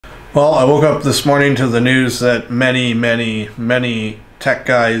Well, I woke up this morning to the news that many tech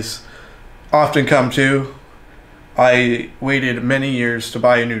guys often come to. I waited many years to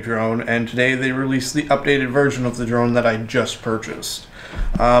buy a new drone, and today they released the updated version of the drone that I just purchased.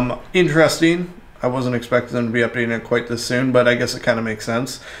 Interesting. I wasn't expecting them to be updating it quite this soon, but I guess it kind of makes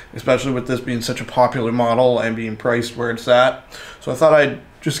sense, especially with this being such a popular model and being priced where it's at. So I thought I'd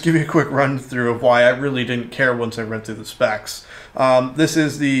just give you a quick run through of why I really didn't care once I read through the specs. This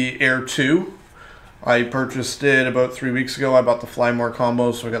is the Air 2. I purchased it about 3 weeks ago. I bought the Fly More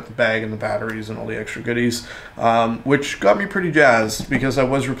combo, so I got the bag and the batteries and all the extra goodies, which got me pretty jazzed because I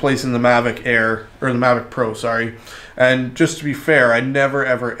was replacing the Mavic Air, or the Mavic Pro, sorry. And just to be fair, I never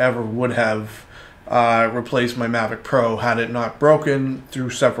ever would have replaced my Mavic Pro had it not broken through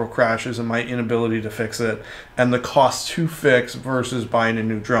several crashes and my inability to fix it and the cost to fix versus buying a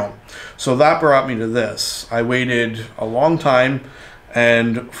new drone. So that brought me to this. I waited a long time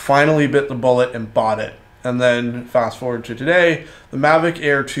and finally bit the bullet and bought it. And then fast forward to today, the Mavic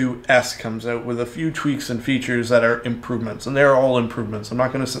Air 2S comes out with a few tweaks and features that are improvements, and they're all improvements. I'm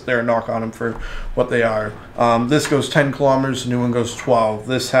not going to sit there and knock on them for what they are. This goes 10 kilometers, the new one goes 12.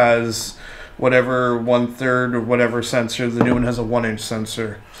 This has whatever 1/3 or whatever sensor. The new one has a 1-inch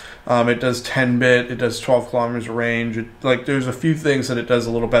sensor. It does 10-bit, it does 12 kilometers of range. There's a few things that it does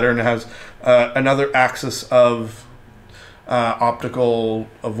a little better, and it has another axis of optical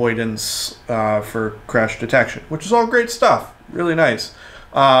avoidance for crash detection, which is all great stuff. Really nice.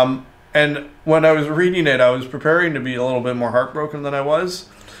 And when I was reading it, I was preparing to be a little bit more heartbroken than I was,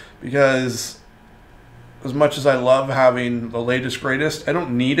 because as much as I love having the latest greatest, I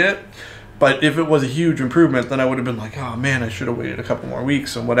don't need it. But if it was a huge improvement, then I would have been like, oh man, I should have waited a couple more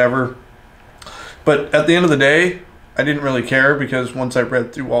weeks and whatever. But at the end of the day, I didn't really care, because once I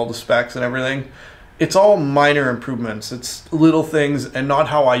read through all the specs and everything, it's all minor improvements. It's little things and not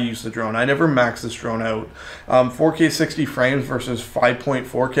how I use the drone. I never max this drone out. 4K 60 frames versus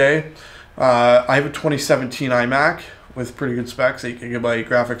 5.4K. I have a 2017 iMac with pretty good specs, 8GB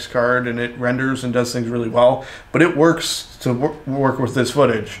graphics card, and it renders and does things really well. But it works to work with this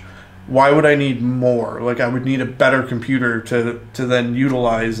footage. Why would I need more? Like, I would need a better computer to then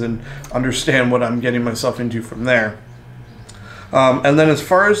utilize and understand what I'm getting myself into from there. And then as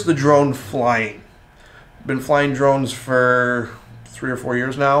far as the drone flying, I've been flying drones for 3 or 4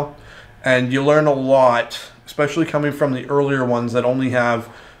 years now, and you learn a lot, especially coming from the earlier ones that only have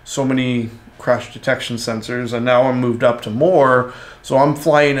so many crash detection sensors, and now I'm moved up to more, so I'm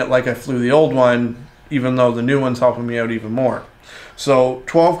flying it like I flew the old one, even though the new one's helping me out even more. So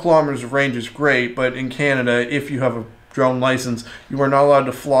 12 kilometers of range is great, but in Canada, if you have a drone license, you are not allowed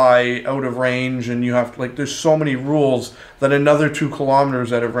to fly out of range, and you have to, there's so many rules that another 2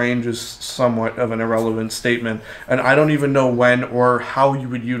 kilometers out of range is somewhat of an irrelevant statement. And I don't even know when or how you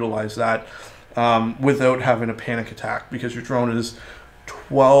would utilize that without having a panic attack, because your drone is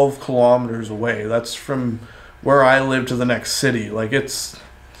 12 kilometers away. That's from where I live to the next city. It's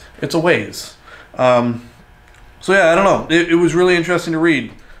a ways. So yeah, I don't know. It was really interesting to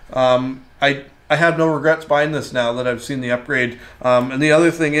read. I have no regrets buying this now that I've seen the upgrade. And the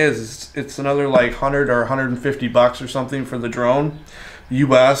other thing is, it's another like 100 or 150 bucks or something for the drone.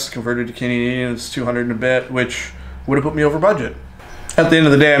 US converted to Canadian, it's 200 and a bit, which would have put me over budget. At the end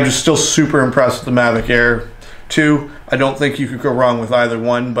of the day, I'm just still super impressed with the Mavic Air 2. I don't think you could go wrong with either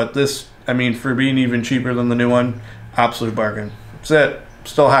one, but this, I mean, for being even cheaper than the new one, absolute bargain. That's it.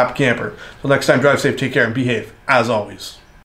 Still a happy camper. Till next time, drive safe, take care, and behave, as always.